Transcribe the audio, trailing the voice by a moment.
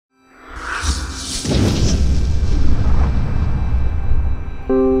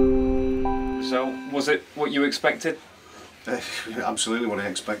Was it what you expected? Absolutely what I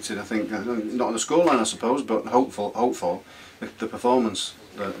expected. I think not on the scoreline, I suppose, but hopeful. The performance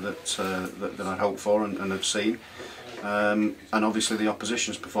that I'd hoped for and had seen, and obviously the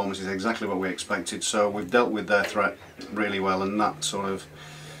opposition's performance is exactly what we expected. So we've dealt with their threat really well, and that sort of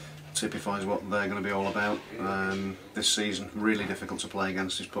typifies what they're going to be all about this season. Really difficult to play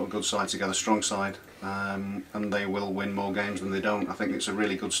against. He's put a good side together, strong side, and they will win more games than they don't. I think it's a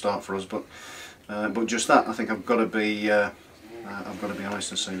really good start for us, but just that, I think I've got to be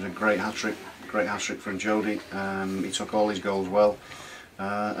honest and say it was a great hat-trick from Jody. He took all his goals well,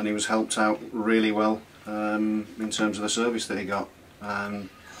 and he was helped out really well in terms of the service that he got. I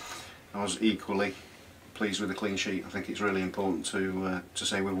was equally pleased with the clean sheet. I think it's really important to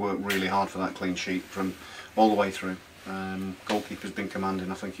say we've worked really hard for that clean sheet from all the way through. Goalkeeper's been commanding.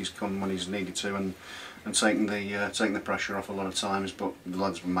 I think he's come when he's needed to and taken the pressure off a lot of times. But the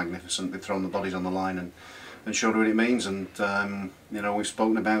lads were magnificent. They've thrown the bodies on the line and showed what it means. And you know, we've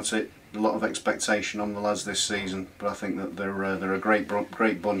spoken about it. A lot of expectation on the lads this season, but I think that they're a great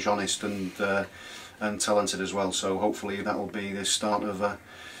bunch, honest and talented as well. So hopefully that will be the start of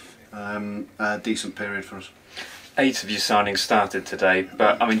a decent period for us. 8 of your signings started today,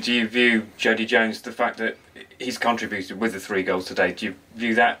 but I mean, do you view Jody Jones, the fact that he's contributed with the 3 goals today, do you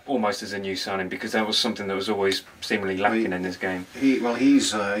view that almost as a new signing, because that was something that was always seemingly lacking in this game? He's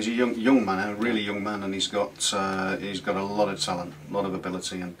a young man, a really young man, and he's got a lot of talent, a lot of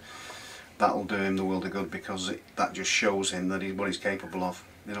ability, and that'll do him the world of good, because that just shows him that what he's capable of.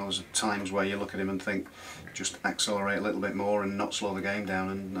 You know, there's times where you look at him and think, just accelerate a little bit more and not slow the game down,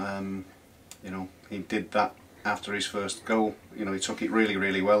 and you know, he did that after his first goal. You know, he took it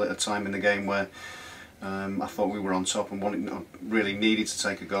really well at a time in the game where I thought we were on top and really needed to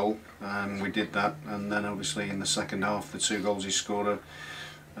take a goal. We did that, and then obviously in the second half, the 2 goals he scored are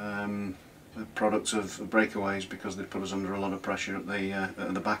a product of breakaways, because they put us under a lot of pressure at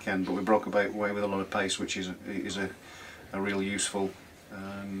the back end. But we broke away with a lot of pace, which is a real useful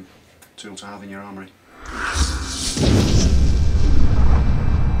tool to have in your armoury.